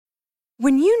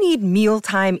When you need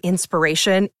mealtime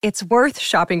inspiration, it's worth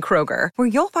shopping Kroger, where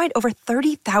you'll find over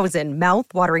 30,000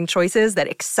 mouth-watering choices that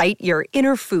excite your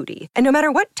inner foodie. And no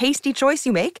matter what tasty choice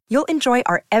you make, you'll enjoy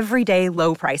our everyday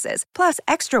low prices, plus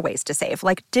extra ways to save,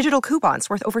 like digital coupons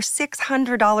worth over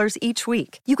 $600 each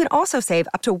week. You can also save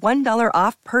up to $1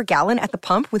 off per gallon at the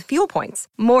pump with fuel points.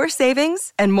 More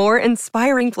savings and more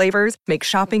inspiring flavors make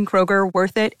shopping Kroger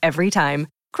worth it every time.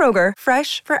 Kroger,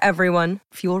 fresh for everyone.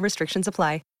 Fuel restrictions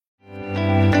apply.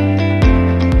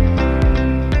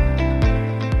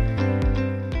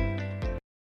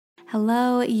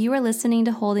 Hello, you are listening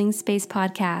to Holding Space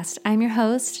Podcast. I'm your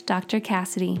host, Dr.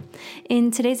 Cassidy.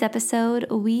 In today's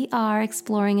episode, we are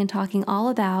exploring and talking all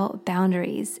about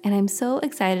boundaries, and I'm so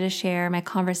excited to share my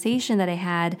conversation that I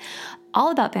had all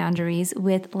about boundaries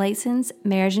with licensed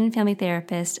marriage and family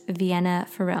therapist Vienna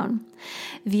Pharaon.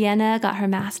 Vienna got her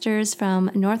master's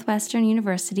from Northwestern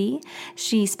University.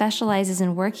 She specializes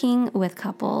in working with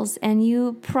couples, and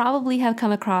you probably have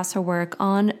come across her work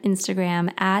on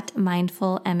Instagram at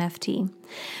Mindful MFT.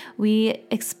 We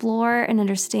explore and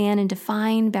understand and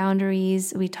define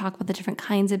boundaries. We talk about the different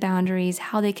kinds of boundaries,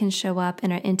 how they can show up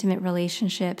in our intimate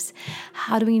relationships.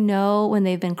 How do we know when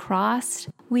they've been crossed?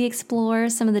 We explore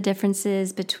some of the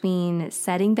differences between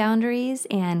setting boundaries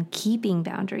and keeping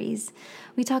boundaries.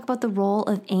 We talk about the role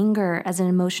of anger as an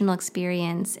emotional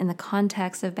experience in the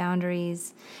context of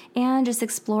boundaries, and just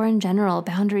explore in general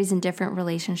boundaries in different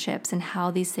relationships and how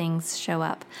these things show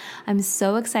up. I'm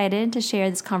so excited to share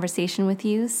this conversation with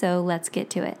you, so let's get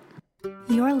to it.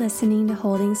 You're listening to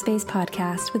Holding Space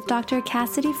Podcast with Dr.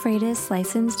 Cassidy Freitas,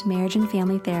 licensed marriage and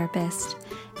family therapist.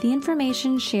 The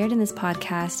information shared in this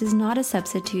podcast is not a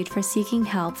substitute for seeking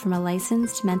help from a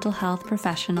licensed mental health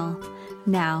professional.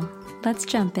 Now, let's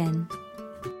jump in.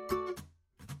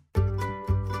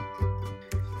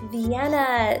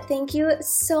 Vienna, thank you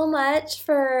so much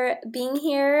for being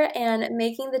here and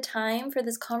making the time for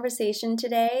this conversation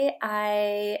today.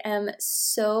 I am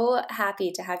so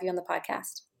happy to have you on the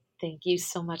podcast. Thank you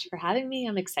so much for having me.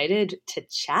 I'm excited to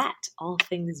chat all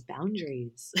things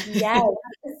boundaries. Yes.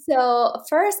 So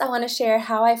first, I want to share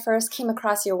how I first came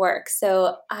across your work.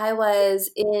 So I was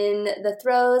in the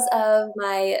throes of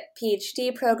my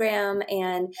PhD program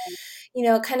and,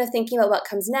 kind of thinking about what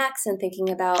comes next and thinking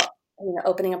about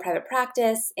opening a private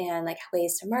practice and like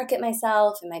ways to market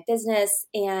myself and my business.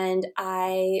 And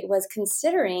I was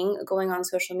considering going on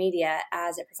social media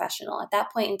as a professional. At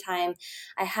that point in time,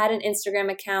 I had an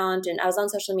Instagram account and I was on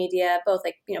social media, both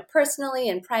personally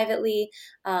and privately.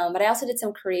 But I also did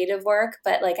some creative work,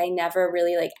 but I never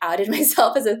really outed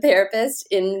myself as a therapist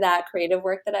in that creative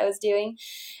work that I was doing.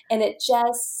 And it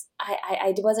just,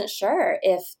 I wasn't sure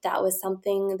if that was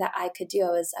something that I could do.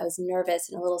 I was nervous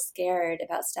and a little scared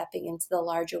about stepping into the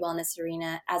larger wellness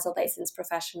arena as a licensed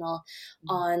professional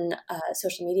on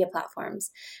social media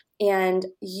platforms. And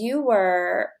you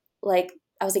were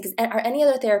I was like, are any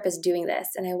other therapists doing this?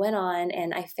 And I went on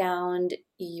and I found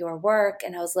your work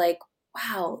and I was like,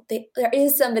 wow, there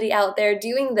is somebody out there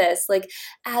doing this,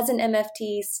 as an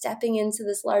MFT, stepping into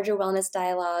this larger wellness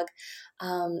dialogue.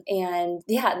 It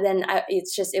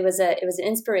was an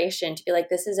inspiration to be like,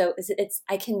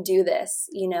 I can do this,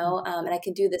 and I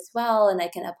can do this well, and I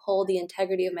can uphold the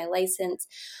integrity of my license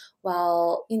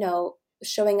while,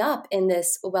 showing up in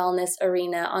this wellness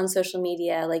arena on social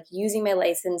media, using my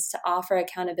license to offer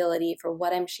accountability for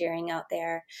what I'm sharing out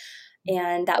there.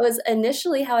 And that was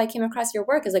initially how I came across your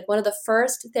work, as one of the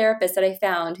first therapists that I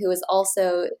found who was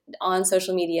also on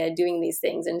social media doing these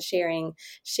things and sharing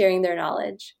their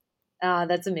knowledge.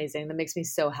 That's amazing. That makes me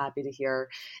so happy to hear.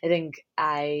 I think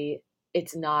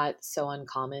it's not so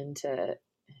uncommon to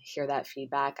hear that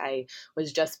feedback. I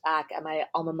was just back at my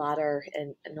alma mater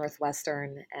in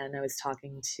Northwestern, and I was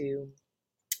talking to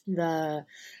the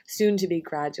soon-to-be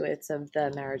graduates of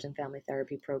the marriage and family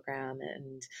therapy program,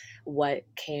 and what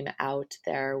came out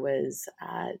there was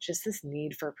just this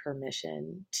need for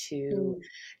permission to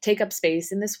take up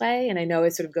space in this way. And I know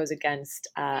it sort of goes against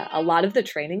a lot of the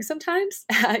training sometimes,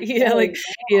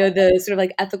 the sort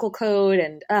of ethical code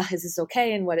and is this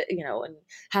okay, and and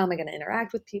how am I going to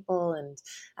interact with people, and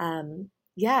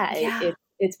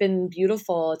it's been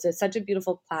beautiful. It's such a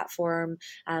beautiful platform.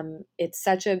 It's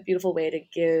such a beautiful way to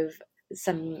give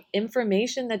some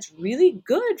information that's really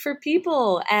good for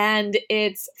people, and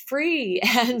it's free,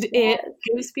 and it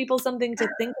gives people something to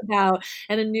think about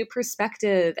and a new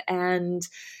perspective. And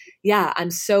yeah, I'm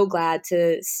so glad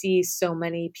to see so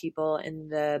many people in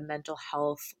the mental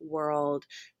health world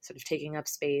sort of taking up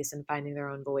space and finding their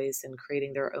own voice and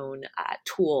creating their own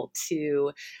tool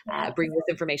to bring this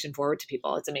information forward to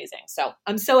people. It's amazing. So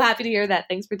I'm so happy to hear that.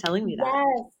 Thanks for telling me that.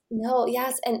 Yes. No,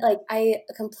 yes. And like, I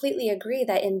completely agree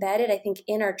that embedded, I think,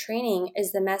 in our training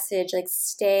is the message, like,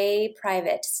 stay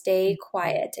private, stay Mhm.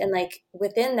 quiet. And like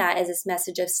within that is this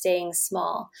message of staying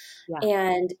small. Yeah.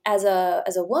 And as a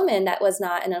woman, that was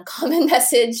not an uncommon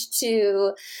message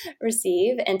to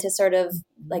receive and to sort of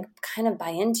like Mhm. kind of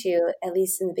buy into, at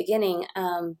least in the beginning.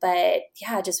 But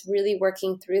yeah, just really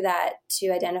working through that to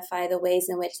identify the ways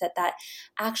in which that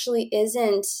actually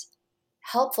isn't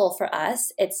helpful for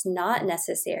us. It's not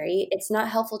necessary. It's not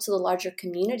helpful to the larger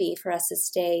community for us to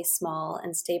stay small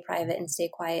and stay private and stay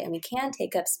quiet. And we can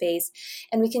take up space,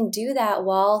 and we can do that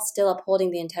while still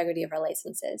upholding the integrity of our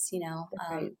licenses, you know?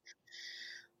 That's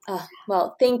right.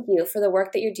 Well, thank you for the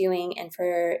work that you're doing and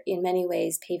for, in many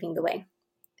ways, paving the way.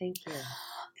 Thank you.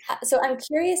 So I'm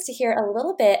curious to hear a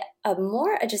little bit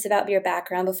more just about your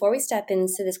background before we step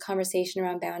into this conversation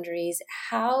around boundaries.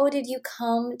 How did you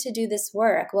come to do this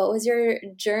work? What was your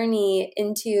journey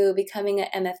into becoming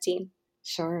an MFT?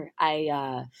 Sure.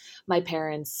 My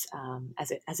parents,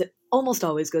 as it almost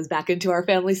always goes back into our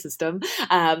family system,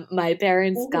 my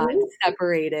parents got Mhm.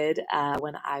 separated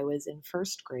when I was in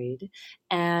first grade,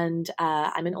 and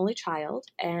I'm an only child,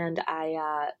 and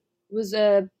I was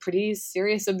a pretty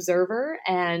serious observer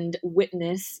and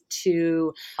witness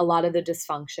to a lot of the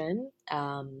dysfunction.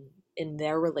 In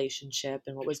their relationship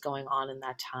and what was going on in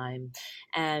that time.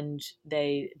 And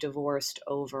they divorced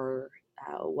over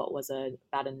what was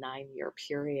about a 9 year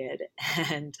period.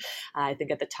 And I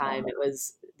think at the time Wow. it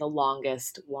was the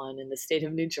longest one in the state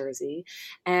of New Jersey.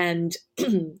 And,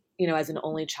 as an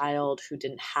only child who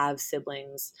didn't have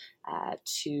siblings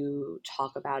to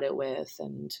talk about it with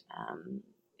and,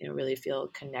 really feel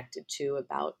connected to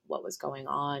about what was going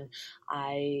on,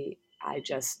 I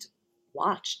just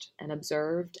watched and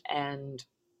observed and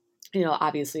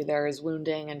obviously there is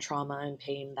wounding and trauma and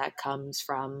pain that comes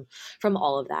from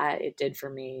all of that. It did for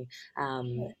me,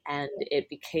 and it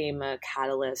became a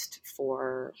catalyst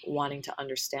for wanting to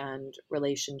understand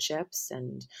relationships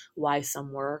and why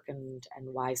some work and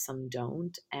why some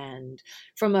don't. And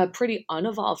from a pretty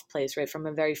unevolved place, right, from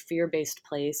a very fear-based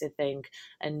place, I think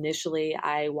initially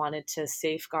I wanted to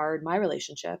safeguard my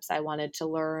relationships. I wanted to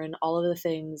learn all of the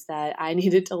things that I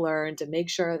needed to learn to make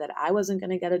sure that I wasn't going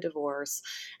to get a divorce,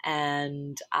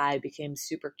 and I became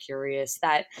super curious.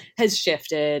 That has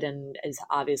shifted and is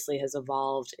obviously has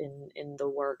evolved in the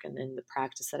work and in the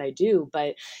practice that I do.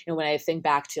 But when I think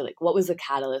back to like what was the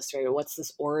catalyst, right, or what's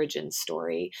this origin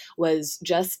story, was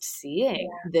just seeing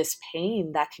Yeah. this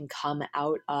pain that can come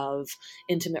out of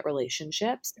intimate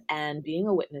relationships and being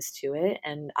a witness to it,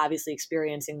 and obviously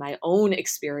experiencing my own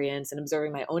experience and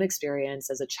observing my own experience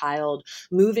as a child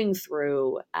moving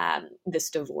through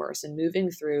this divorce and moving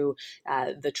through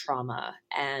the trauma,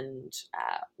 and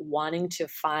wanting to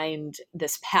find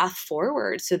this path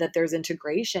forward so that there's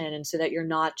integration and so that you're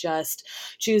not just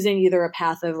choosing either a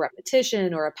path of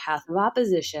repetition or a path of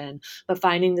opposition, but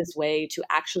finding this way to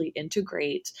actually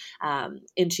integrate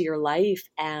into your life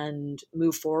and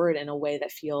move forward in a way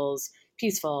that feels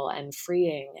peaceful and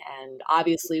freeing. And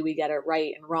obviously we get it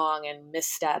right and wrong and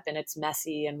misstep and it's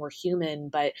messy and we're human,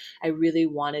 but I really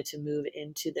wanted to move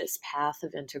into this path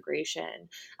of integration.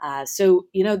 So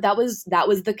that was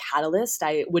the catalyst.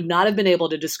 I would not have been able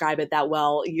to describe it that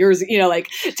well years, like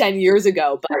 10 years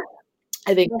ago. But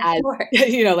I think Of as course.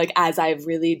 like as I've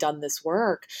really done this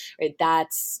work, right,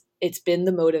 it's been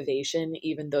the motivation,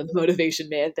 even though the motivation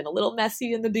may have been a little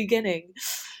messy in the beginning.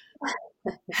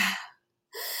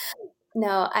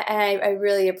 No, I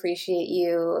really appreciate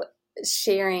you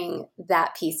sharing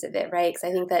that piece of it, right? Because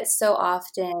I think that so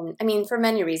often, I mean, for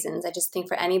many reasons, I just think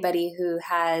for anybody who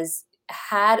has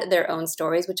had their own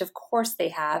stories, which of course they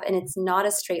have, and it's not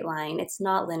a straight line, it's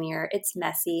not linear, it's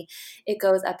messy, it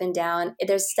goes up and down.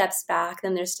 There's steps back,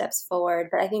 then there's steps forward.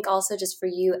 But I think also just for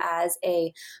you as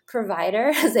a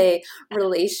provider, as a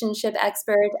relationship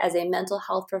expert, as a mental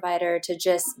health provider, to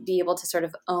just be able to sort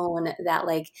of own that,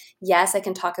 like, yes, I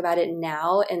can talk about it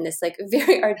now in this like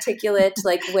very articulate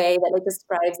like way that like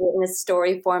describes it in a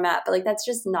story format, but like that's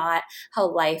just not how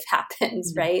life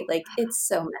happens, No. right? Like it's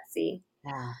so messy.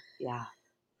 Yeah, yeah.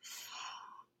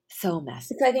 So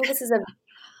messy. So I think this is a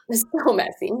so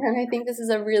messy, and I think this is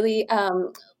a really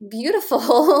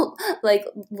beautiful like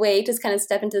way to kind of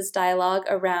step into this dialogue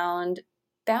around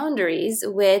boundaries,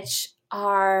 which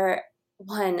are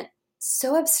one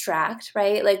so abstract,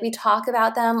 right? Like we talk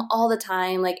about them all the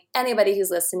time. Like anybody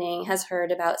who's listening has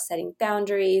heard about setting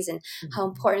boundaries and how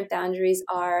important boundaries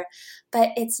are, but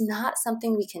it's not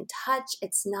something we can touch.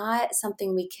 It's not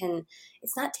something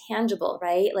it's not tangible,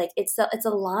 right? Like it's a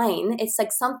line. It's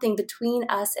like something between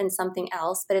us and something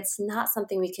else, but it's not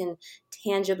something we can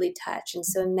tangibly touch. And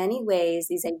so in many ways,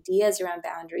 these ideas around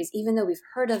boundaries, even though we've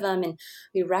heard of them and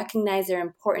we recognize they're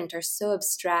important, are so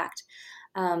abstract.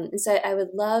 And so I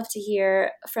would love to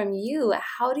hear from you.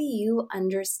 How do you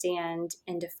understand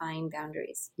and define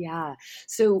boundaries? Yeah.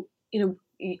 So,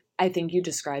 I think you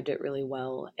described it really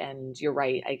well. And you're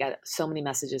right. I get so many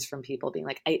messages from people being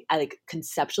like, I like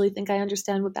conceptually think I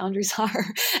understand what boundaries are.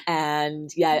 And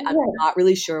yet I'm not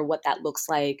really sure what that looks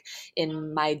like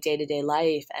in my day-to-day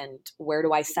life. And where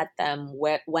do I set them?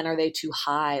 When are they too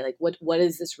high? Like what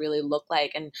does this really look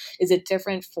like? And is it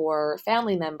different for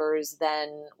family members than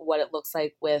what it looks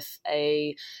like with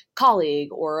a colleague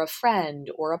or a friend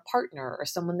or a partner or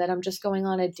someone that I'm just going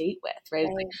on a date with, right?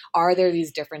 Like, are there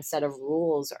these different set of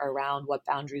rules around what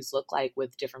boundaries look like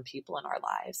with different people in our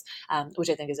lives, which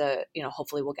I think is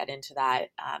hopefully we'll get into that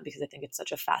because I think it's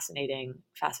such a fascinating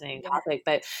topic.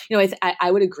 But,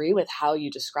 I would agree with how you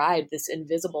described this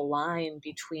invisible line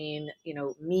between,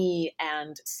 me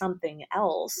and something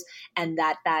else, and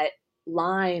that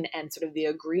line and sort of the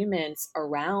agreements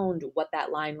around what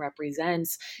that line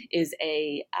represents is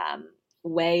a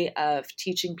way of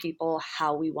teaching people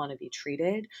how we want to be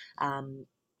treated.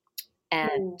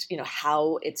 And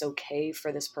how it's okay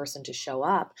for this person to show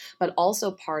up, but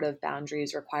also part of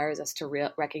boundaries requires us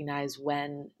to recognize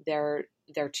when they're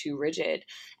too rigid,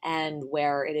 and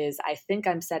where it is, I think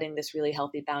I'm setting this really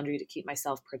healthy boundary to keep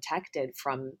myself protected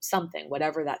from something,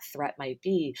 whatever that threat might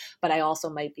be, but I also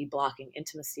might be blocking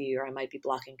intimacy, or I might be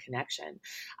blocking connection.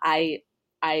 I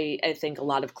think a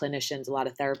lot of clinicians, a lot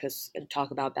of therapists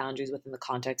talk about boundaries within the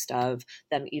context of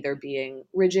them either being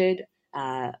rigid,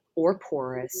 or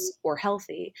porous or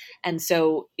healthy. And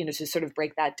so, to sort of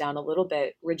break that down a little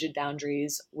bit, rigid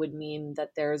boundaries would mean that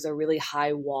there's a really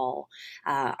high wall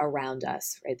around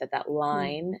us, right? That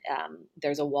line,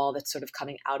 there's a wall that's sort of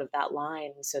coming out of that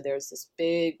line. So there's this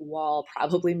big wall,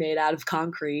 probably made out of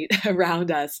concrete,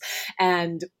 around us.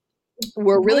 And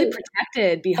we're really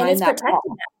protected behind that wall.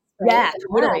 Right? Yeah,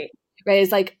 totally. Right.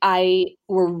 It's like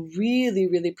we're really,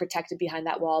 really protected behind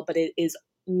that wall, but it is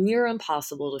near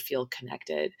impossible to feel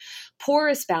connected.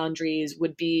 Porous boundaries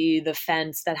would be the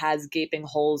fence that has gaping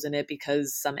holes in it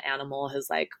because some animal has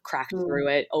like cracked through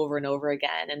it over and over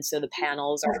again. And so the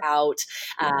panels are out,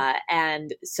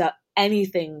 and so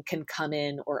anything can come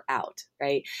in or out.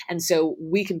 Right. And so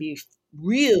we can be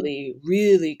really,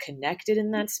 really connected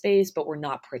in that space, but we're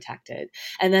not protected.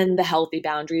 And then the healthy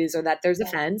boundaries are that there's a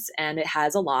fence and it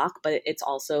has a lock, but it's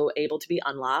also able to be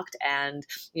unlocked. And,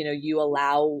 you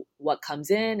allow what comes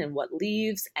in and what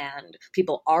leaves, and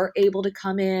people are able to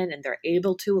come in and they're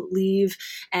able to leave.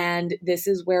 And this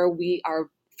is where we are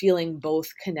feeling both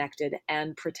connected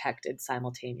and protected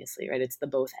simultaneously, right? It's the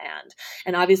both and.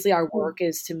 And obviously our work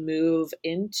is to move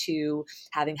into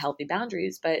having healthy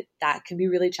boundaries, but that can be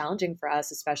really challenging for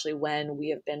us, especially when we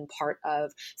have been part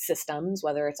of systems,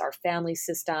 whether it's our family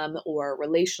system or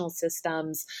relational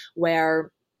systems, where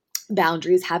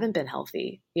boundaries haven't been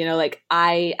healthy. Like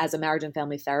I, as a marriage and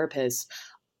family therapist,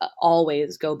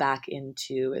 always go back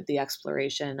into the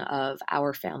exploration of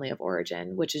our family of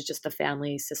origin, which is just the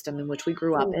family system in which we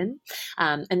grew up in.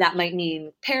 And that might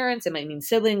mean parents, it might mean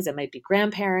siblings, it might be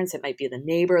grandparents, it might be the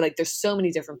neighbor. Like there's so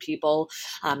many different people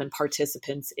and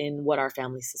participants in what our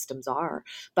family systems are.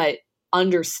 But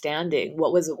understanding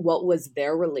what was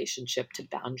their relationship to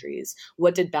boundaries.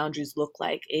 What did boundaries look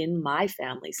like in my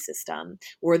family system?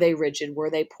 Were they rigid? Were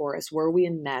they porous? Were we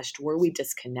enmeshed? Were we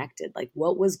disconnected? Like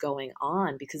what was going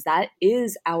on? Because that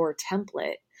is our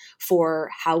template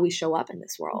for how we show up in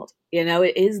this world.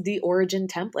 It is the origin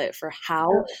template for how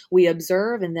we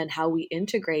observe and then how we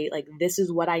integrate. Like, this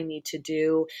is what I need to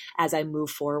do as I move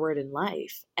forward in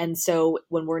life. And so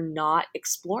when we're not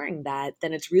exploring that,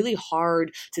 then it's really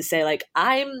hard to say, like,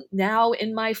 I'm now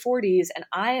in my 40s and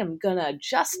I am going to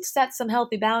just set some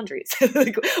healthy boundaries.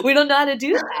 Like, we don't know how to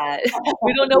do that.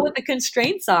 We don't know what the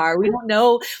constraints are. We don't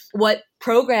know what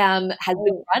program has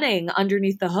been running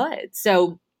underneath the hood.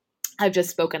 So I've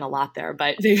just spoken a lot there,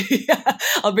 but maybe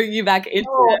I'll bring you back into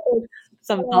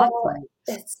some thoughts.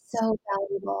 It's so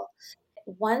valuable.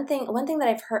 one thing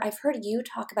that I've heard you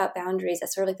talk about boundaries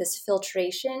as sort of like this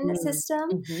filtration system.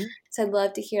 Mm-hmm. So I'd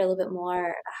love to hear a little bit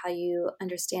more how you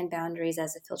understand boundaries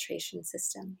as a filtration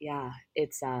system. Yeah,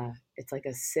 it's like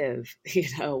a sieve,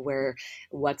 where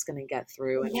what's going to get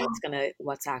through and Yeah.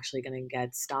 what's actually going to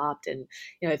get stopped. And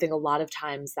I think a lot of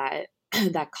times that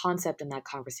that concept and that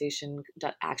conversation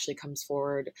that actually comes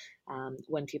forward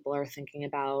when people are thinking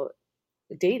about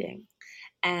dating.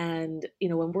 And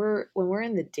when we're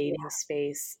in the dating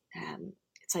space,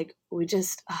 it's like we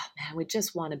just, oh man, we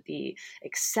just want to be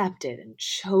accepted and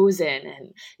chosen.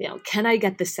 And can I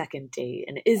get the second date?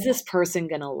 And is this person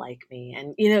gonna like me?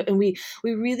 And and we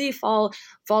really fall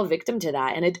victim to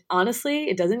that. And it honestly,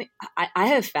 it doesn't. I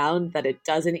have found that it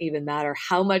doesn't even matter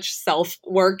how much self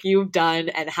work you've done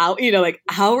and how like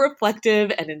how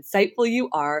reflective and insightful you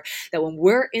are. That when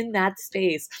we're in that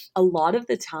space, a lot of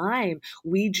the time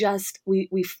we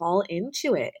fall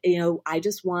into it. I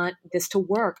just want this to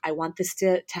work. I want this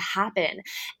to happen.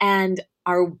 And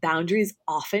our boundaries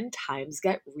oftentimes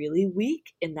get really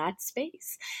weak in that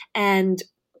space. And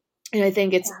I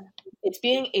think it's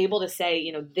being able to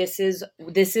say, this is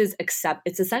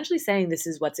it's essentially saying this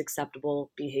is what's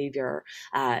acceptable behavior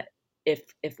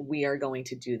if we are going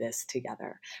to do this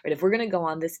together, right? If we're going to go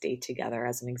on this date together,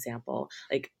 as an example,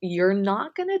 like you're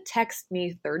not going to text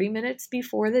me 30 minutes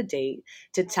before the date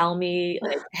to tell me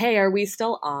like, hey, are we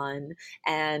still on?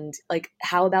 And like,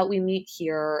 how about we meet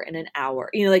here in an hour?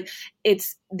 Like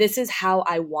this is how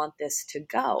I want this to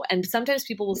go. And sometimes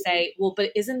people will say, well,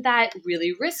 but isn't that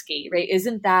really risky, right?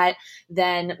 Isn't that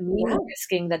then me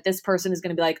risking that this person is going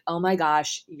to be like, oh my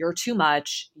gosh, you're too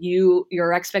much.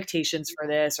 Your expectations for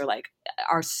this are like,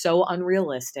 are so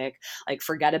unrealistic. Like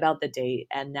forget about the date.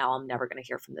 And now I'm never going to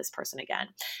hear from this person again.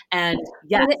 And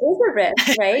yes, and it is a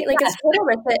risk, right? Like it's total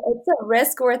risk, but it's a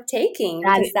risk worth taking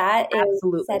because that is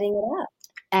absolutely setting it up.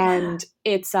 And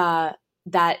it's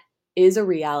that is a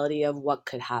reality of what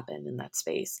could happen in that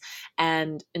space.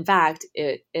 And in fact,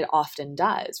 it often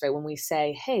does, right? When we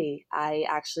say, hey, I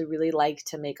actually really like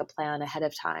to make a plan ahead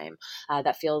of time,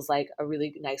 that feels like a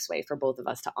really nice way for both of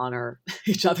us to honor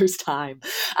each other's time.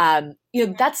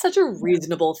 That's such a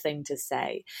reasonable thing to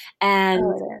say. And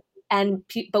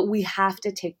but we have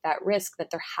to take that risk,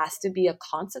 that there has to be a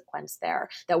consequence there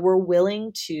that we're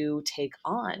willing to take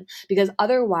on, because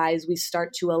otherwise we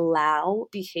start to allow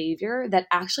behavior that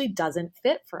actually doesn't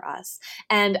fit for us.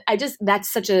 And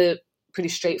that's such a pretty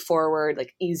straightforward,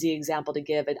 like easy example to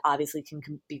give. It obviously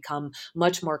can become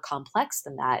much more complex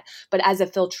than that. But as a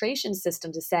filtration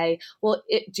system to say, well,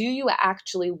 do you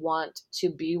actually want to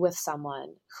be with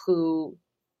someone who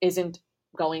isn't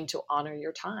going to honor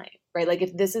your time, right? Like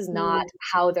if this is not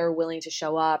how they're willing to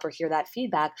show up or hear that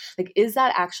feedback, like is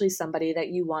that actually somebody that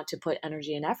you want to put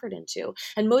energy and effort into?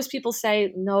 And most people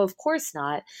say, no, of course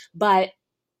not. But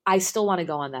I still want to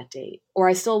go on that date, or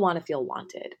I still want to feel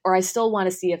wanted, or I still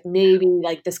want to see if maybe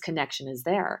like this connection is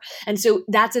there. And so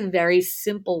that's a very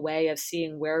simple way of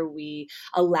seeing where we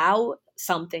allow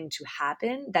something to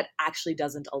happen that actually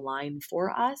doesn't align for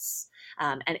us,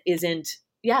 and isn't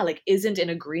in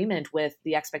agreement with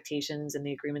the expectations and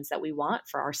the agreements that we want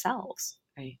for ourselves.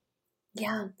 Right.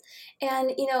 Yeah.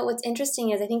 And what's interesting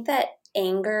is I think that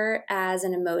anger as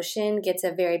an emotion gets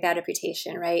a very bad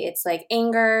reputation, right? It's like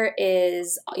anger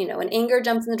is, when anger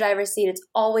jumps in the driver's seat, it's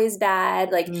always bad.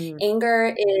 Like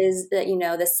anger is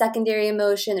the secondary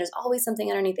emotion. There's always something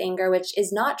underneath anger, which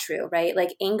is not true, right?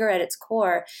 Like anger at its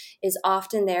core is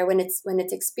often there when it's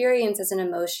experienced as an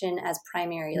emotion as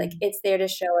primary. Like it's there to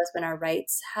show us when our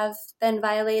rights have been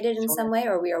violated in some way,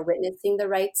 or we are witnessing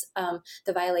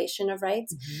the violation of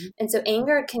rights. And so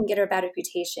anger can get a bad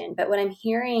reputation. But what I'm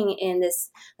hearing in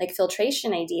this like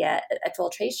filtration idea, a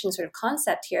filtration sort of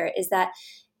concept here, is that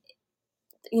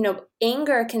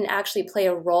anger can actually play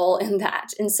a role in that.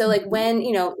 And so like when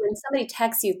somebody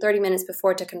texts you 30 minutes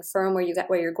before to confirm where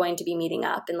you're going to be meeting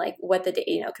up, and like what the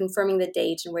date, confirming the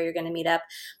date and where you're going to meet up,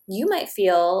 you might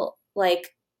feel like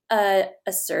a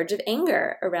surge of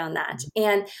anger around that.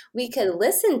 And we could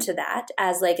listen to that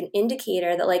as like an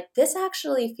indicator that like this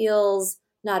actually feels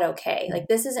not okay. Like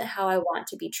this isn't how I want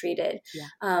to be treated.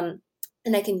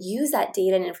 And I can use that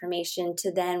data and information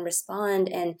to then respond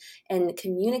and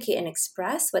communicate and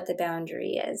express what the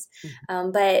boundary is.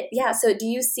 But yeah, so do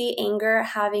you see anger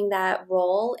having that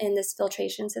role in this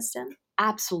filtration system?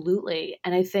 Absolutely.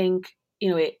 And I think,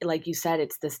 like you said,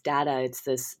 it's this data, it's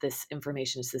this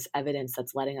information, it's this evidence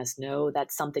that's letting us know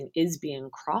that something is being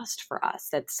crossed for us,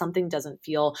 that something doesn't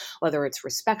feel, whether it's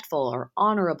respectful or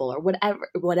honorable or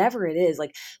whatever it is,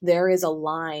 like there is a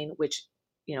line which,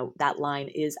 that line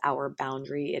is our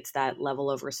boundary. It's that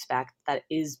level of respect that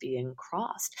is being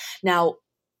crossed. Now,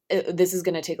 this is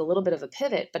going to take a little bit of a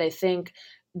pivot, but I think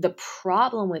the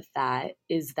problem with that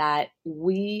is that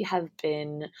we have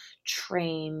been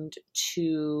trained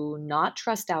to not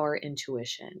trust our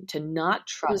intuition, to not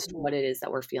trust what it is that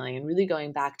we're feeling. And really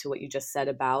going back to what you just said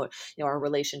about, our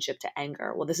relationship to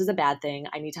anger. Well, this is a bad thing.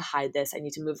 I need to hide this. I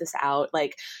need to move this out.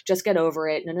 Like, just get over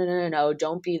it. No, no, no, no, no.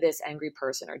 Don't be this angry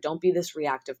person, or don't be this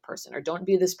reactive person, or don't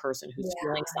be this person who's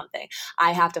feeling something.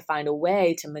 I have to find a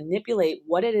way to manipulate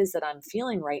what it is that I'm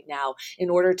feeling right now in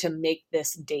order to make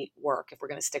this date work, if we're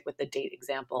going to stick with the date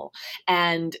example.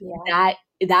 And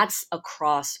that's a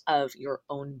cross of your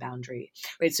own boundary,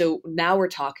 right? So now we're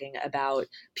talking about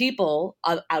people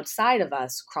outside of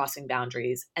us crossing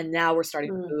boundaries. And now we're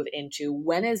starting to move into,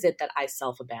 when is it that I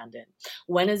self-abandon?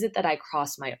 When is it that I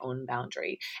cross my own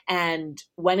boundary? And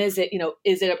when is it,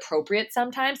 is it appropriate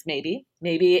sometimes? Maybe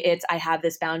it's, I have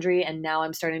this boundary and now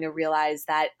I'm starting to realize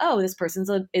that, this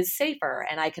person is safer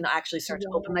and I can actually start to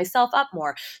open myself up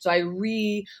more. So I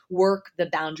rework the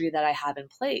boundary that I have in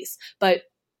place. But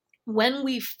when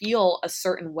we feel a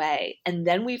certain way and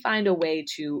then we find a way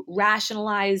to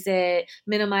rationalize it,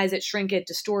 minimize it, shrink it,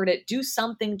 distort it, do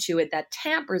something to it that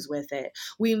tampers with it,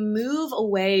 we move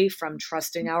away from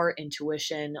trusting our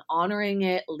intuition, honoring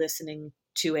it, listening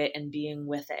to it, and being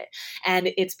with it.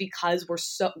 And it's because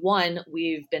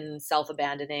we've been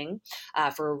self-abandoning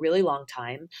for a really long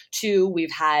time. 2,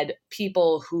 we've had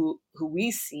people who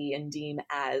we see and deem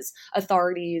as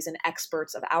authorities and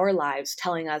experts of our lives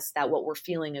telling us that what we're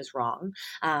feeling is wrong.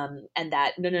 And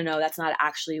that, no, that's not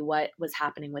actually what was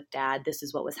happening with dad. This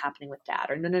is what was happening with dad.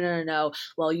 Or no.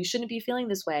 Well, you shouldn't be feeling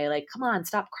this way. Like, come on,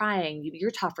 stop crying. You're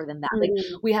tougher than that. Like,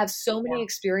 we have so many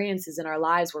experiences in our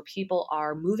lives where people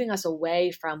are moving us away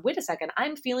from, wait a second,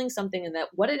 I'm feeling something, and that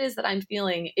what it is that I'm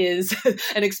feeling is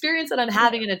an experience that I'm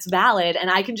having, and it's valid, and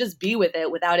I can just be with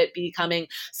it without it becoming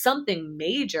something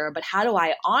major. But how do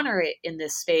I honor it in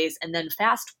this space? And then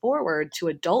fast forward to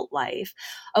adult life.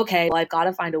 Okay, well, I've got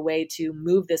to find a way to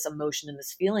move this emotion and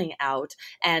this feeling out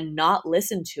and not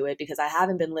listen to it because I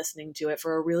haven't been listening to it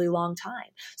for a really long time.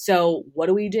 So what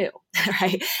do we do?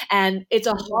 Right? And it's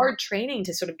a hard training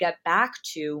to sort of get back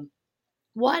to,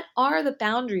 what are the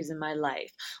boundaries in my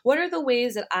life? What are the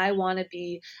ways that I want to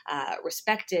be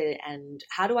respected? And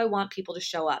how do I want people to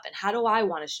show up? And how do I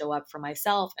want to show up for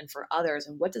myself and for others?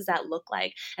 And what does that look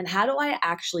like? And how do I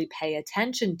actually pay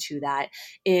attention to that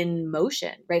in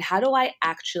motion, right? How do I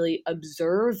actually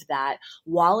observe that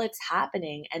while it's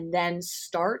happening, and then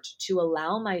start to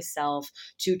allow myself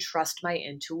to trust my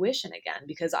intuition again?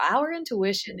 Because our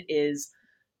intuition is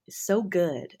so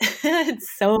good.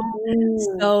 It's so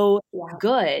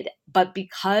good. But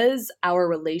because our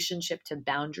relationship to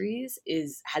boundaries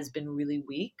has been really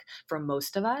weak for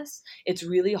most of us, it's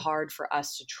really hard for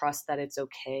us to trust that it's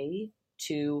okay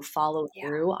to follow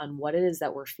through on what it is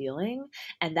that we're feeling,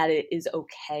 and that it is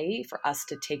okay for us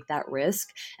to take that risk,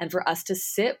 and for us to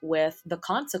sit with the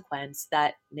consequence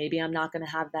that maybe I'm not going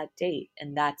to have that date,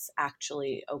 and that's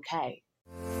actually okay.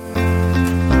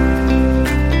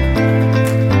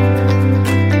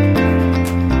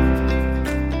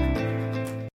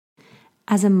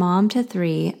 As a mom to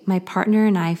 3, my partner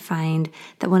and I find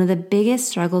that one of the biggest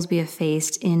struggles we have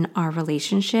faced in our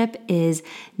relationship is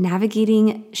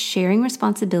navigating sharing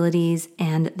responsibilities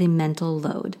and the mental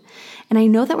load. And I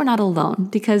know that we're not alone,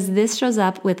 because this shows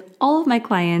up with all of my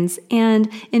clients,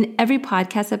 and in every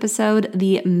podcast episode,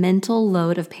 the mental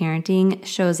load of parenting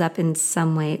shows up in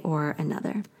some way or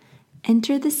another.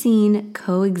 Enter the scene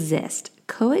Coexist.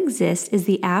 Coexist is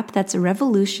the app that's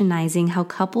revolutionizing how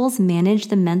couples manage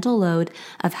the mental load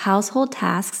of household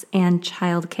tasks and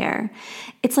childcare.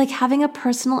 It's like having a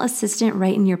personal assistant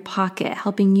right in your pocket,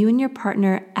 helping you and your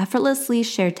partner effortlessly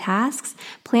share tasks,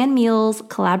 plan meals,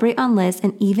 collaborate on lists,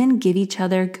 and even give each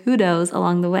other kudos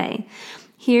along the way.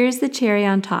 Here's the cherry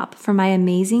on top. For my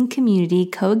amazing community,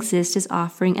 Coexist is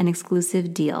offering an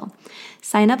exclusive deal.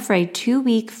 Sign up for a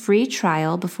 2-week free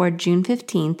trial before June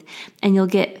 15th, and you'll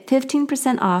get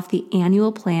 15% off the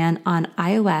annual plan on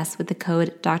iOS with the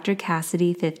code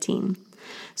drcassidy15.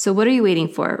 So what are you waiting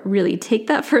for? Really, take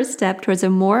that first step towards a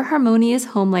more harmonious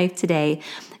home life today.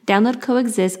 Download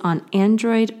Coexist on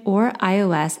Android or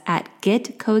iOS at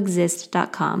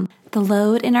getcoexist.com. The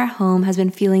load in our home has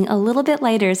been feeling a little bit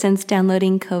lighter since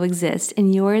downloading Coexist,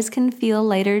 and yours can feel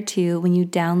lighter too when you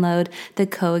download the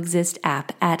Coexist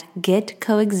app at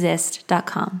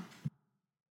getcoexist.com.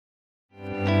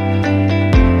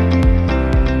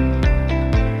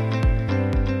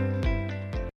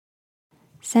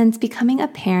 Since becoming a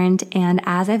parent and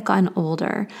as I've gotten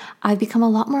older, I've become a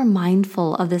lot more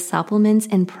mindful of the supplements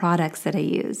and products that I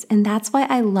use. And that's why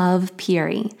I love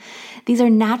Puri. These are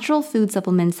natural food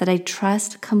supplements that I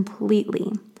trust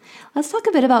completely. Let's talk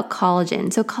a bit about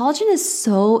collagen. So collagen is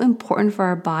so important for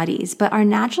our bodies, but our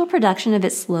natural production of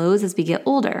it slows as we get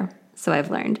older. So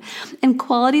I've learned. And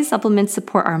quality supplements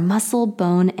support our muscle,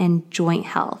 bone, and joint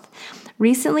health.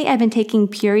 Recently, I've been taking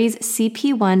Puri's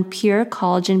CP1 Pure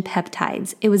Collagen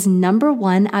Peptides. It was number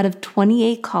 1 out of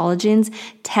 28 collagens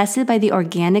tested by the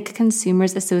Organic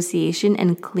Consumers Association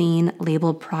and Clean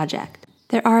Label Project.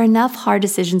 There are enough hard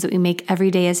decisions that we make every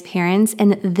day as parents,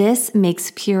 and this makes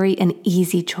Puri an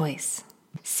easy choice.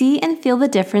 See and feel the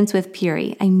difference with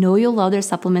Puri. I know you'll love their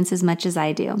supplements as much as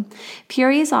I do.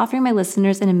 Puri is offering my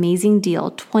listeners an amazing deal,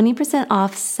 20%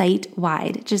 off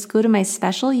site-wide. Just go to my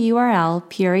special URL,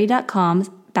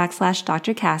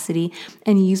 puri.com/Dr. Cassidy,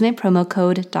 and use my promo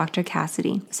code Dr.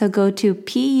 Cassidy. So go to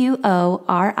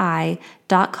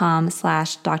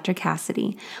PUORI.com/Dr.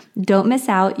 Cassidy. Don't miss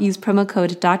out. Use promo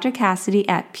code Dr. Cassidy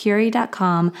at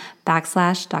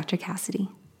puri.com/Dr. Cassidy.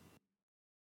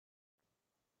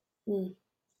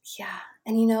 Yeah.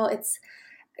 And you're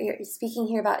speaking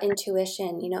here about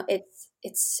intuition, I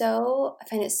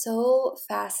find it so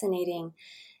fascinating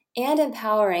and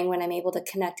empowering when I'm able to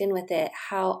connect in with it,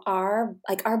 how our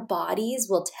bodies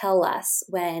will tell us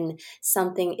when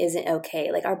something isn't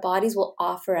okay. Like our bodies will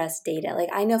offer us data. Like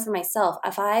I know for myself,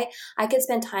 if I could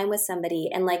spend time with somebody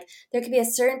and like there could be a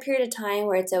certain period of time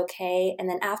where it's okay. And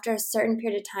then after a certain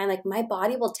period of time, like my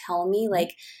body will tell me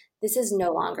like, this is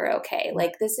no longer okay.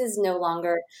 Like this is no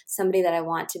longer somebody that I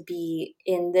want to be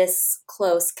in this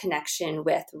close connection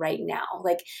with right now.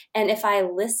 Like, and if I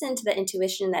listen to the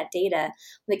intuition and that data,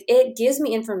 like it gives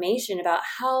me information about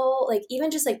how, like,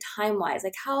 even just like time wise,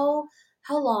 like how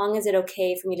long is it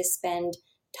okay for me to spend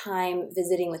time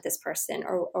visiting with this person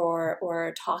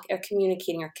or talk or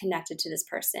communicating or connected to this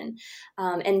person,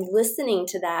 and listening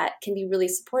to that can be really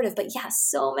supportive. But yeah,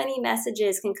 so many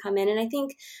messages can come in, and I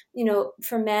think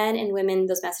for men and women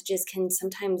those messages can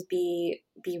sometimes be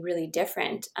really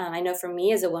different. I know for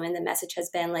me as a woman, the message has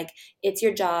been like, it's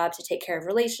your job to take care of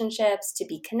relationships, to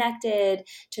be connected,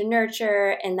 to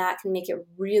nurture, and that can make it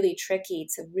really tricky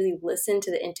to really listen to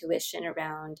the intuition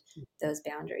around those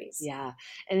boundaries. Yeah.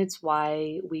 And it's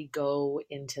why we go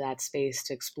into that space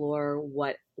to explore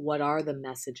what are the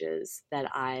messages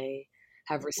that I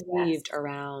have received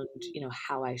around,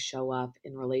 how I show up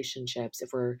in relationships.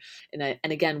 If we're and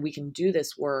again, we can do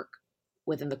this work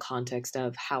within the context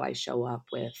of how I show up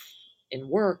in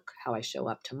work, how I show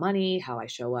up to money, how I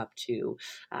show up to,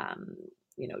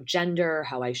 gender,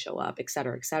 how I show up, et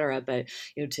cetera, et cetera. But,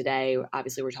 today,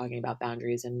 obviously we're talking about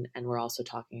boundaries and we're also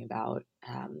talking about,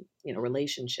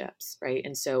 relationships, right?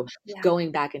 And so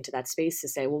going back into that space to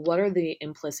say, well, what are the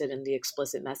implicit and the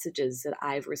explicit messages that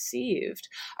I've received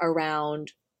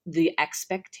around the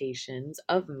expectations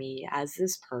of me as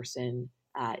this person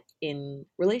in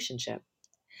relationship?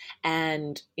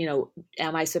 And,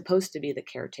 am I supposed to be the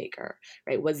caretaker,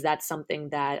 right? Was that something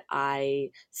that I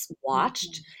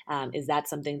watched? Is that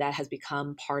something that has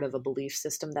become part of a belief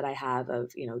system that I have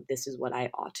of, this is what I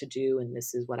ought to do. And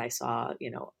this is what I saw,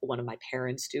 one of my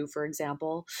parents do, for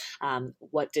example.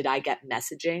 What did I get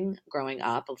messaging growing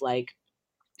up of like,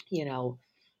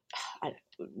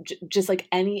 just like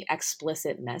any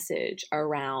explicit message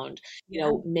around,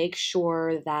 make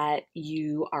sure that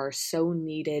you are so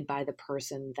needed by the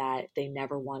person that they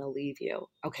never want to leave you.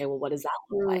 Okay, well, what does that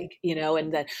look like?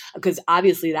 And that, because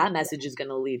obviously that message is going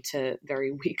to lead to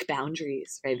very weak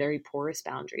boundaries, right? Very porous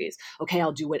boundaries. Okay,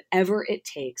 I'll do whatever it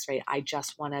takes, right? I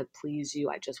just want to please you.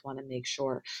 I just want to make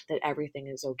sure that everything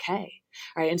is okay.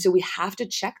 Right. And so we have to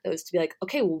check those to be like,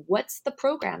 okay, well, what's the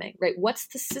programming, right? What's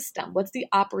the system? What's the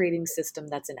operating system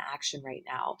that's in action right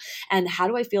now? And how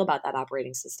do I feel about that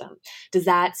operating system? Does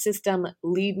that system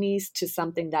lead me to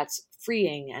something that's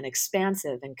freeing and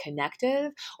expansive and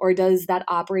connective? Or does that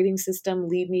operating system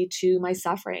lead me to my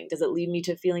suffering? Does it lead me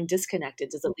to feeling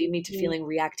disconnected? Does it lead me to feeling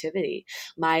reactivity?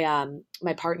 My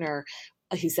partner,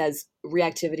 he says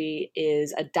reactivity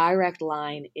is a direct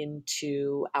line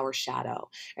into our shadow,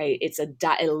 right? It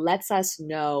lets us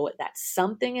know that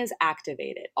something is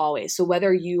activated always. So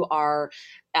whether you are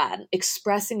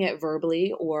expressing it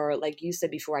verbally, or like you said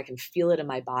before, I can feel it in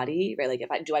my body, right? Like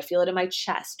do I feel it in my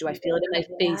chest? Do I feel it in my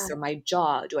face or my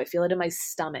jaw? Do I feel it in my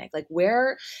stomach? Like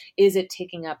where is it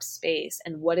taking up space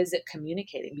and what is it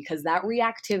communicating? Because that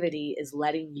reactivity is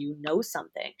letting you know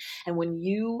something. And when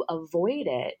you avoid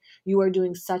it, you are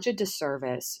doing such a disservice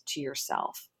to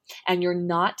yourself. and you're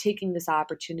not taking this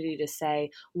opportunity to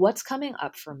say, what's coming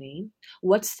up for me?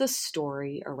 What's the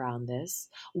story around this?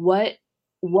 What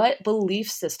belief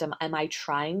system am I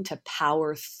trying to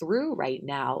power through right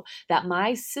now that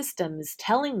my system is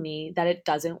telling me that it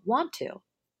doesn't want to?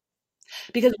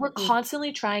 Because we're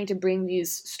constantly trying to bring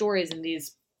these stories and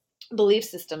these belief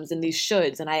systems and these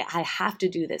shoulds, and I have to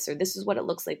do this, or this is what it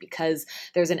looks like because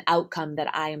there's an outcome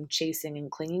that I am chasing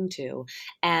and clinging to.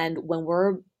 And when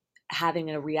we're having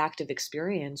a reactive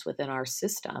experience within our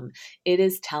system, it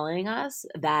is telling us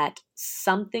that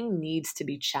something needs to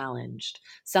be challenged,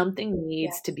 something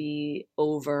needs to be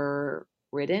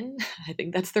overridden. I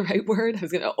think that's the right word. I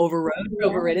was going to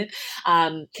overridden.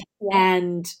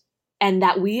 And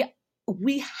that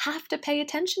we have to pay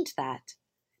attention to that,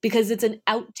 because it's an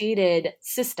outdated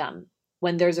system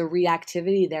when there's a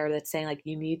reactivity there that's saying, like,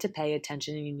 you need to pay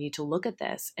attention and you need to look at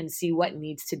this and see what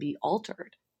needs to be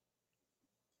altered.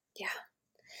 Yeah.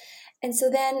 And so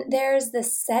then there's the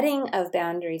setting of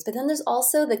boundaries, but then there's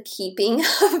also the keeping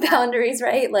of boundaries,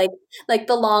 right? Like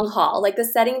the long haul. Like the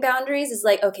setting boundaries is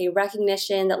like, okay,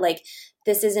 recognition that like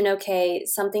this isn't okay,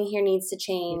 something here needs to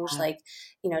change, like,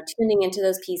 tuning into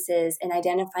those pieces and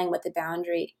identifying what the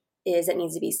boundary is that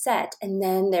needs to be set. And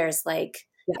then there's like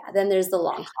then there's the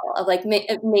long haul of like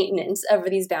maintenance of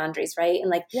these boundaries, right? And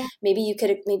like maybe you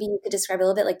could describe a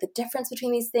little bit like the difference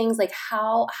between these things, like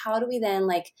how do we then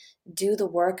like do the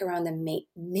work around the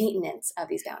maintenance of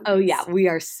these boundaries? Oh yeah, we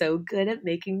are so good at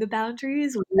making the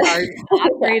boundaries. We are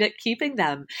not great at keeping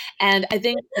them. And I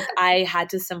think if I had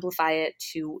to simplify it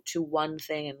to one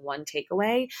thing and one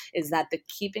takeaway, is that the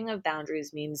keeping of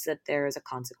boundaries means that there is a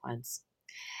consequence.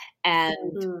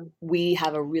 And we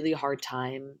have a really hard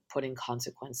time putting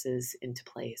consequences into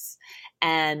place.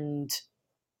 And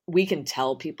we can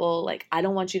tell people, like, I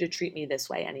don't want you to treat me this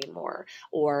way anymore,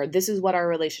 or this is what our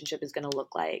relationship is going to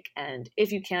look like. And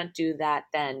if you can't do that,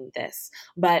 then this.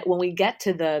 But when we get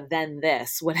to the then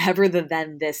this, whatever the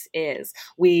then this is,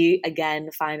 we again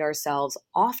find ourselves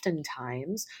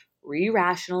oftentimes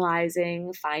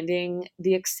re-rationalizing, finding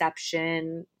the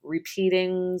exception,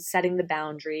 repeating, setting the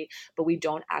boundary, but we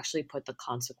don't actually put the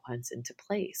consequence into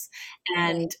place.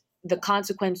 And the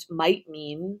consequence might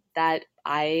mean that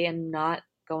I am not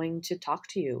going to talk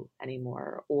to you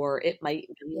anymore, or it might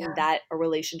mean that a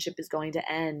relationship is going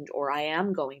to end, or I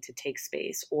am going to take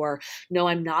space, or no,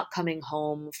 I'm not coming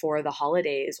home for the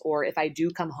holidays, or if I do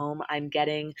come home, I'm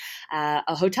getting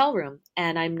a hotel room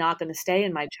and I'm not going to stay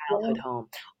in my childhood home,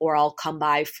 or I'll come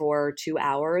by for 2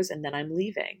 hours and then I'm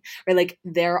leaving. Right? Like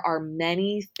there are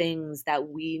many things that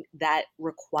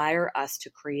require us to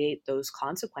create those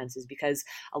consequences, because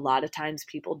a lot of times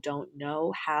people don't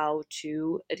know how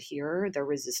to adhere. They're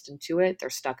resistant to it. They're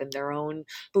stuck in their own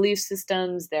belief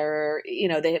systems.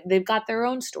 They've got their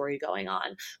own story going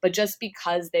on. But just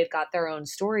because they've got their own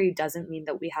story doesn't mean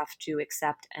that we have to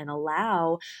accept and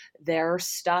allow their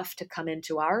stuff to come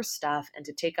into our stuff and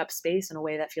to take up space in a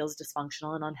way that feels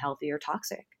dysfunctional and unhealthy or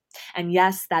toxic. And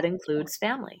yes, that includes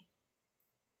family.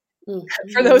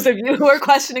 For those of you who are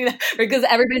questioning that, because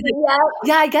everybody's like,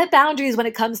 yeah, I get boundaries when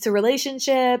it comes to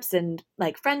relationships and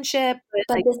like friendship.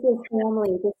 But like, this is family.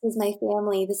 This is my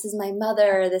family. This is my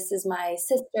mother. This is my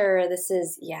sister. This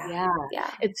is,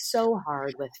 It's so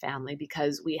hard with family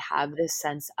because we have this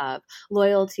sense of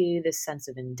loyalty, this sense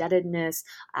of indebtedness.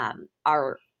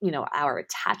 Our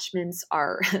attachments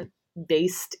are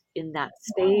based in that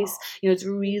space. It's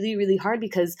really, really hard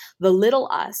because the little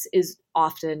us is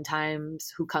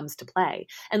oftentimes who comes to play,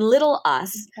 and little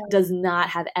us does not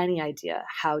have any idea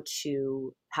how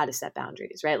to set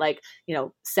boundaries, right? Like,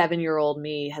 7-year-old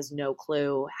me has no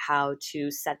clue how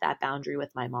to set that boundary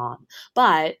with my mom,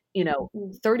 but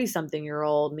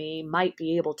 30-something-year-old me might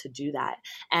be able to do that.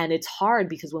 And it's hard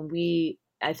because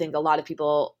I think a lot of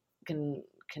people can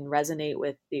resonate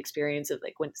with the experience of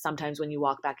like sometimes when you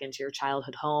walk back into your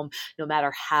childhood home, no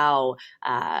matter how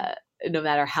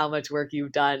much work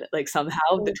you've done, like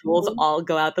somehow the tools all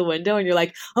go out the window and you're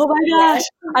like, oh my gosh,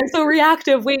 I'm so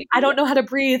reactive. Wait, I don't know how to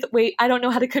breathe. Wait, I don't know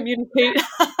how to communicate.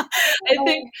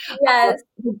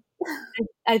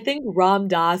 I think Ram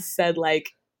Dass said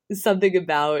like something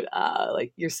about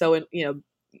like you're so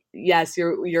yes,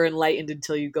 you're enlightened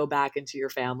until you go back into your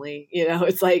family.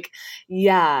 It's like,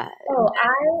 I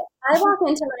walk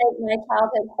into my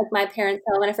childhood, like my parents'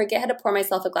 home, and I forget how to pour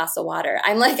myself a glass of water.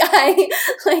 I'm like, I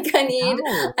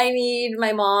need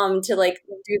my mom to like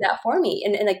do that for me.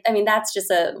 And like, I mean, that's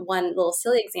just one little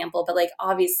silly example, but like,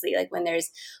 obviously like when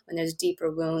there's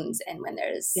deeper wounds and when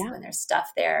there's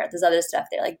stuff there, there's other stuff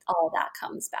there, like all that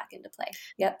comes back into play.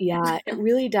 Yep. Yeah, it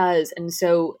really does. And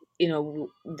so,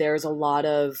 there's a lot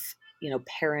of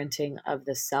parenting of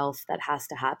the self that has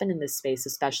to happen in this space,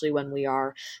 especially when we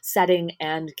are setting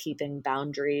and keeping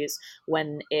boundaries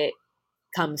when it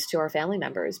comes to our family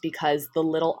members, because the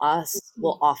little us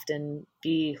will often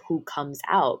be who comes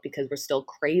out because we're still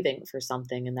craving for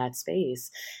something in that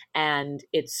space. And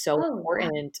it's so Oh, yeah.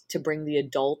 important to bring the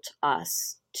adult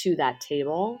us to that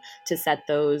table to set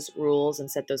those rules and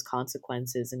set those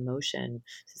consequences in motion,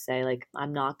 to say, like,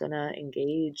 I'm not going to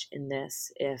engage in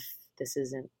this if this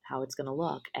isn't how it's going to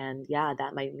look. And yeah,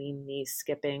 that might mean me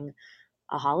skipping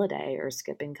a holiday or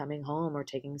skipping coming home or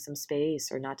taking some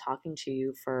space or not talking to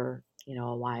you for,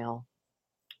 a while.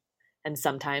 And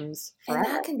sometimes And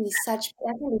forever.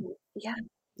 yeah.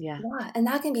 Yeah. Yeah, and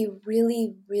that can be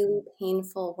really, really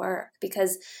painful work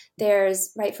because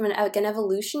there's, right, from an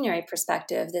evolutionary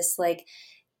perspective, this like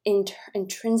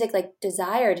intrinsic like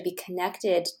desire to be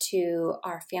connected to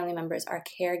our family members, our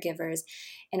caregivers,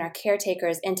 and our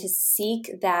caretakers, and to seek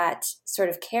that sort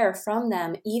of care from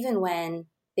them, even when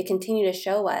they continue to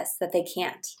show us that they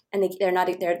can't, and they are not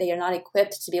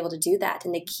equipped to be able to do that,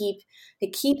 and they keep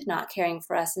not caring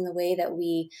for us in the way that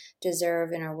we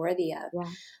deserve and are worthy of. Yeah.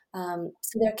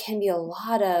 So there can be a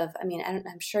lot of, I mean,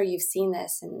 I'm sure you've seen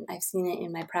this, and I've seen it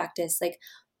in my practice, like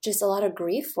just a lot of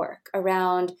grief work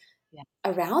around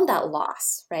that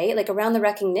loss, right? Like around the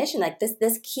recognition, like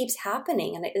this keeps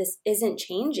happening and this isn't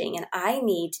changing, and I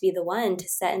need to be the one to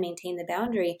set and maintain the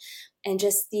boundary, and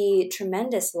just the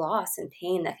tremendous loss and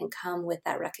pain that can come with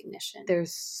that recognition.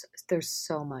 There's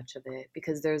so much of it,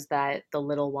 because there's the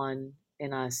little one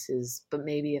in us is, but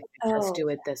maybe if I just do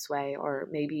it this way, or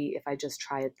maybe if I just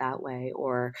try it that way,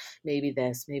 or maybe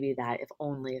this, maybe that, if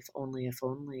only, if only, if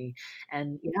only.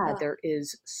 And yeah, there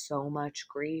is so much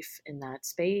grief in that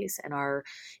space. And our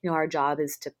job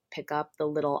is to pick up the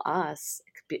little us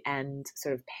and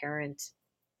sort of parent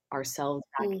ourselves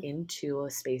back into a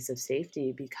space of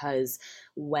safety, because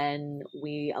when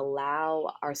we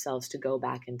allow ourselves to go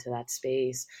back into that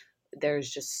space,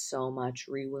 there's just so much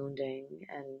rewounding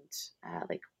and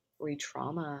like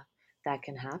re-trauma that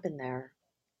can happen there.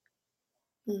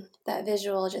 That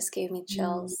visual just gave me Mm.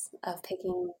 chills of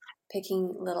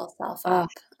picking little self Oh, up.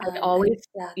 I always,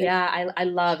 I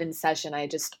love in session.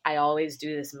 I always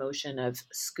do this motion of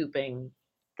scooping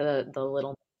the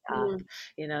little up.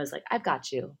 It's like, I've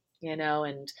got you.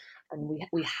 And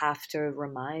we have to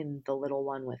remind the little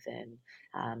one within,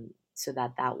 so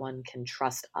that one can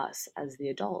trust us as the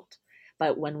adult.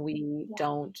 But when we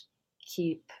don't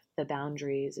keep the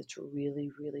boundaries, it's really,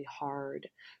 really hard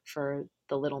for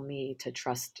the little me to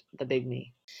trust the big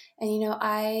me. And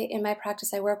in my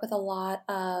practice, I work with a lot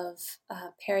of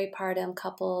peripartum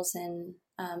couples and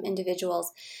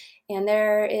individuals, and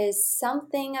there is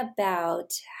something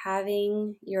about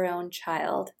having your own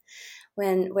child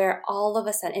where all of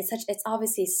a sudden it's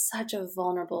obviously such a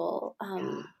vulnerable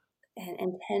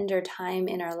and tender time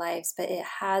in our lives, but it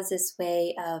has this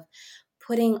way of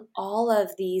putting all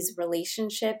of these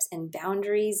relationships and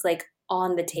boundaries like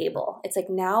on the table. It's like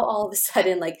now all of a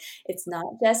sudden, like it's not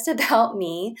just about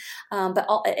me, and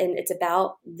it's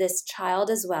about this child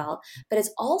as well. But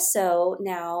it's also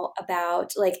now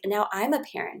about, like, now I'm a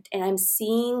parent and I'm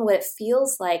seeing what it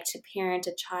feels like to parent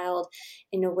a child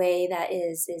in a way that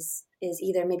is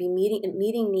either maybe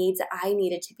meeting needs that I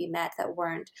needed to be met that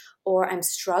weren't, or I'm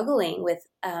struggling with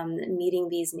meeting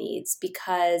these needs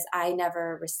because I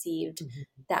never received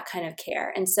that kind of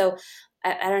care. And so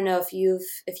I don't know if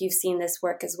you've seen this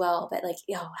work as well, but like,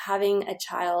 having a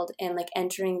child and like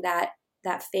entering that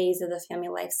phase of the family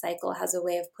life cycle has a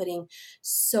way of putting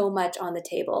so much on the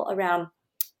table around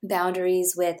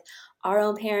boundaries with our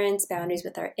own parents, boundaries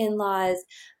with our in-laws,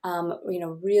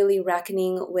 really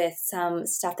reckoning with some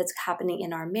stuff that's happening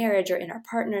in our marriage or in our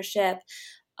partnership.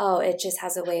 Oh, it just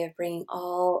has a way of bringing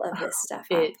all of this stuff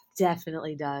up. It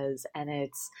definitely does. And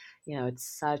it's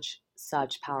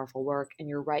such powerful work. And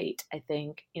you're right. I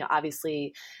think,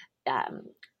 obviously,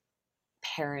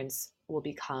 parents will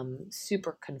become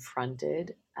super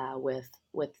confronted with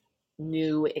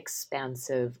new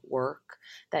expansive work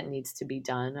that needs to be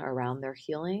done around their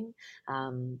healing,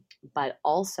 but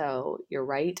also you're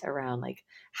right around like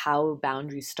how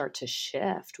boundaries start to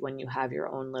shift when you have your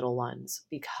own little ones,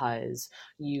 because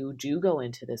you do go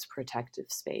into this protective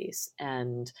space.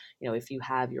 And if you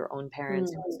have your own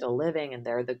parents who are still living and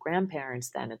they're the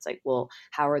grandparents, then it's like, well,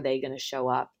 how are they going to show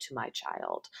up to my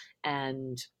child?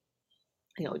 And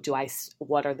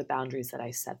what are the boundaries that I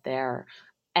set there?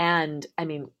 And I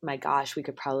mean, my gosh, we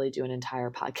could probably do an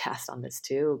entire podcast on this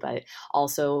too, but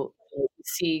also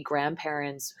see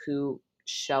grandparents who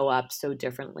show up so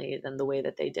differently than the way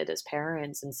that they did as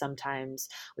parents. And sometimes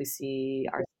we see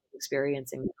our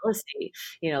experiencing jealousy,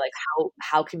 like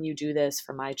how can you do this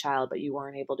for my child, but you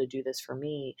weren't able to do this for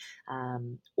me? I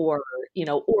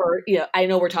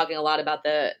know we're talking a lot about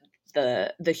the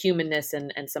humanness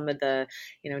and some of the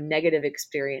negative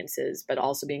experiences, but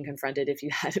also being confronted if you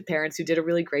had parents who did a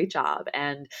really great job,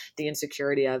 and the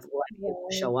insecurity of, well, I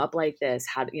didn't show up like this.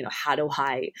 How do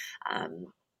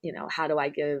I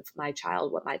give my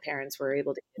child what my parents were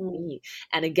able to give me?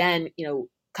 And again,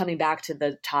 coming back to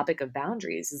the topic of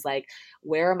boundaries is like,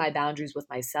 where are my boundaries with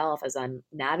myself as I'm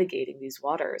navigating these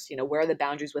waters? Where are the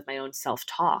boundaries with my own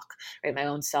self-talk, right? My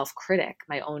own self-critic,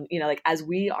 my own, like as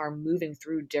we are moving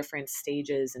through different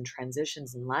stages and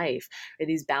transitions in life, right,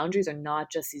 these boundaries are not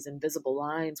just these invisible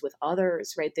lines with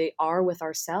others, right? They are with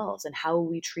ourselves and how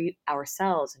we treat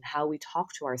ourselves and how we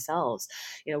talk to ourselves.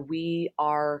 We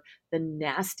are the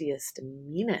nastiest and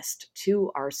meanest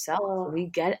to ourselves. And we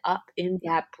get up in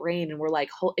that brain and we're like,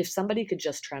 if somebody could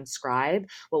just transcribe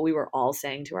what we were all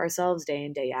saying to ourselves day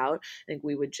in, day out, I think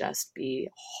we would just be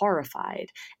horrified.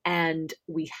 And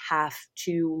we have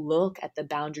to look at the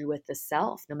boundary with the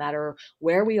self, no matter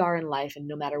where we are in life and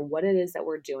no matter what it is that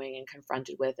we're doing and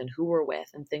confronted with and who we're with,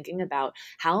 and thinking about,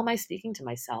 how am I speaking to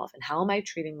myself and how am I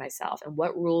treating myself and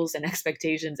what rules and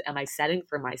expectations am I setting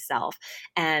for myself?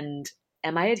 And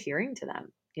am I adhering to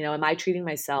them? Am I treating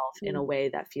myself in a way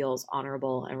that feels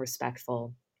honorable and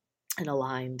respectful and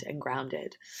aligned and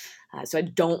grounded? So I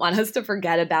don't want us to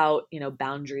forget about,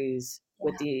 boundaries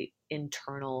with the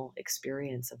internal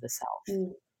experience of the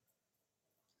self.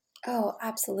 Oh,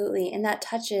 absolutely. And that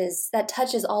touches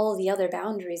all of the other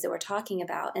boundaries that we're talking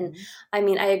about. And I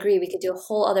mean, I agree. We could do a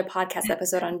whole other podcast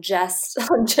episode on just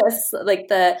like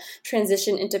the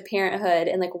transition into parenthood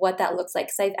and like what that looks like.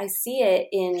 Because I see it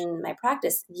in my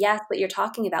practice. Yes, what you're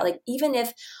talking about. Like even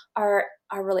if our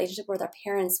relationship with our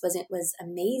parents was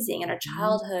amazing and our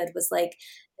childhood was like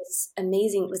this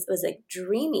amazing, was like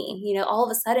dreamy, all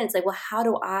of a sudden it's like, well, how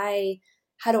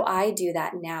do I do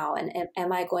that now? And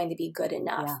am I going to be good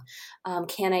enough? Yeah.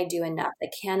 Can I do enough?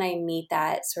 Like, can I meet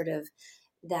that sort of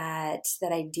that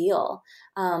ideal?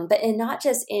 But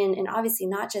obviously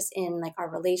not just in like our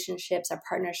relationships, our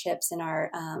partnerships, and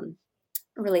our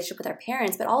relationship with our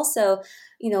parents, but also,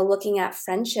 looking at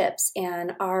friendships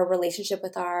and our relationship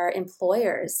with our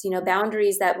employers,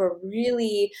 boundaries that were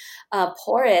really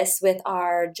porous with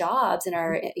our jobs and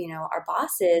our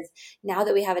bosses. Now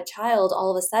that we have a child,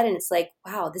 all of a sudden it's like,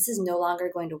 wow, this is no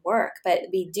longer going to work. But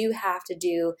we do have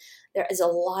to there is a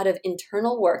lot of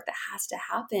internal work that has to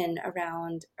happen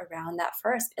around that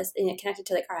first, connected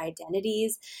to like our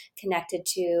identities, connected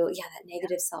to, that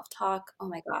negative self-talk. Oh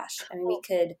my gosh. I mean,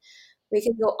 we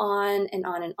could go on and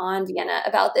on and on, Vienna,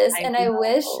 about this. And I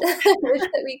wish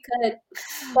that we could.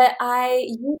 But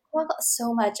you talk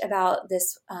so much about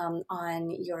this on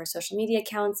your social media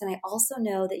accounts. And I also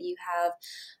know that you have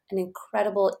an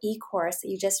incredible e-course that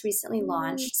you just recently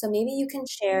launched. So maybe you can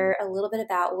share a little bit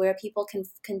about where people can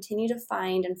continue to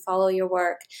find and follow your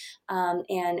work,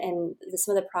 and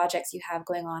some of the projects you have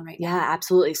going on right now. Yeah,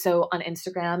 absolutely. So on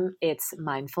Instagram, it's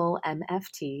mindful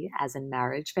MFT, as in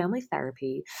marriage family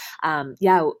therapy.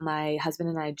 My husband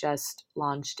and I just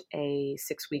launched a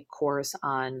 6-week course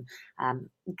on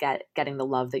getting the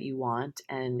love that you want.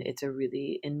 And it's a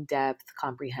really in-depth,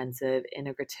 comprehensive,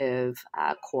 integrative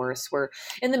course. We're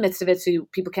in the midst of it, so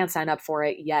people can't sign up for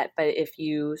it yet. But if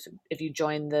you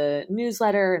join the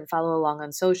newsletter and follow along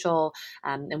on social,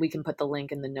 and we can put the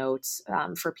link in the notes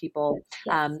for people,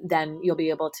 then you'll be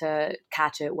able to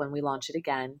catch it when we launch it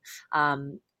again.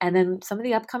 And then some of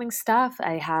the upcoming stuff,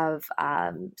 I have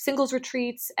singles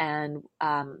retreats, and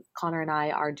Connor and I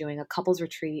are doing a couples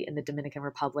retreat in the Dominican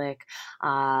Republic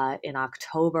in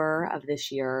October of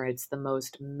this year. It's the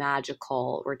most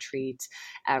magical retreat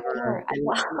ever.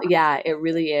 Yeah, it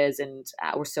really is. And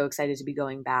we're so excited to be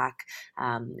going back.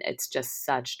 It's just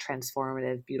such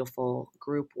transformative, beautiful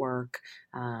group work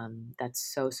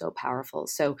that's so, so powerful.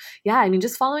 So yeah, I mean,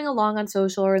 just following along on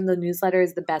social or in the newsletter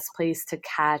is the best place to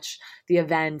catch the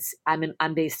events.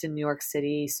 I'm based in New York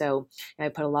City, so I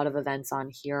put a lot of events on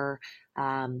here,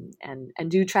 and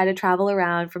do try to travel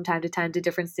around from time to time to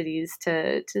different cities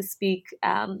to speak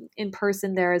in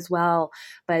person there as well.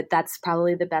 But that's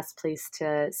probably the best place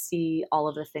to see all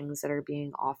of the things that are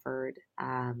being offered.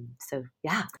 So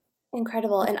yeah.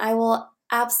 Incredible. And I will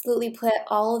absolutely put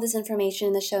all of this information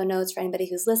in the show notes for anybody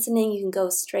who's listening. You can go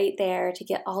straight there to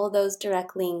get all of those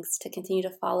direct links to continue to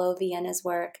follow Vienna's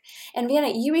work. And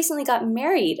Vienna, you recently got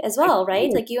married as well, right?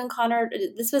 Like you and Connor,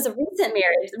 this was a recent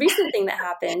thing that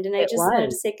happened. And I just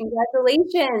wanted to say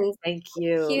congratulations. Thank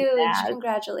you. Huge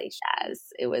congratulations.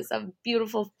 Yes, it was a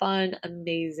beautiful, fun,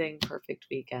 amazing, perfect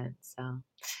weekend. So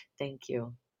thank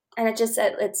you. And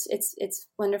it's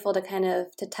wonderful to kind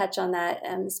of to touch on that,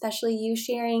 especially you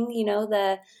sharing,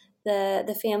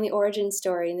 the family origin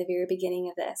story in the very beginning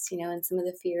of this, and some of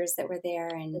the fears that were there,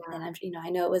 and I'm, I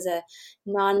know it was a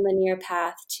non-linear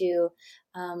path to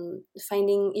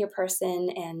finding your person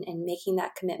and making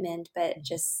that commitment, but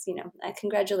just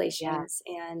congratulations,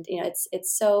 and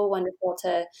it's so wonderful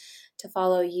to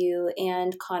follow you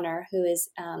and Connor, who is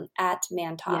at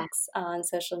Man Talks on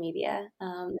social media,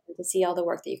 to see all the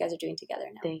work that you guys are doing together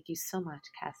now. Thank you so much,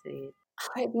 Cassidy. All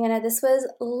right, Vienna, this was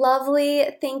lovely.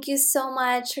 Thank you so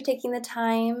much for taking the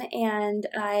time, and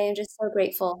I am just so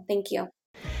grateful. Thank you.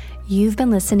 You've been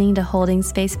listening to Holding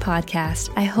Space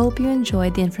Podcast. I hope you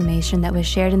enjoyed the information that was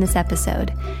shared in this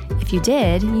episode. If you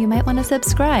did, you might want to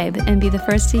subscribe and be the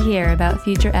first to hear about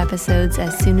future episodes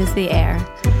as soon as they air.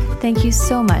 Thank you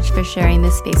so much for sharing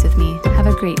this space with me. Have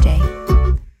a great day.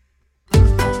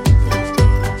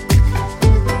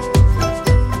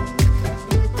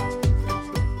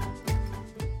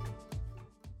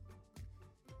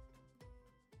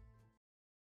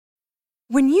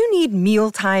 When you need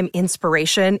mealtime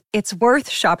inspiration, it's worth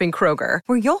shopping Kroger,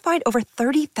 where you'll find over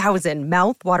 30,000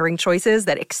 mouth-watering choices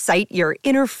that excite your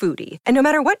inner foodie. And no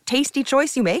matter what tasty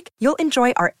choice you make, you'll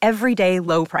enjoy our everyday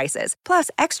low prices, plus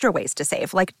extra ways to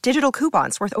save, like digital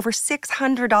coupons worth over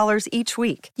 $600 each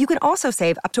week. You can also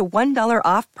save up to $1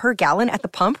 off per gallon at the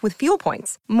pump with fuel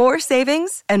points. More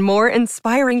savings and more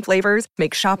inspiring flavors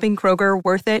make shopping Kroger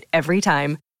worth it every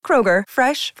time. Kroger,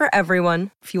 fresh for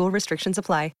everyone. Fuel restrictions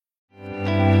apply.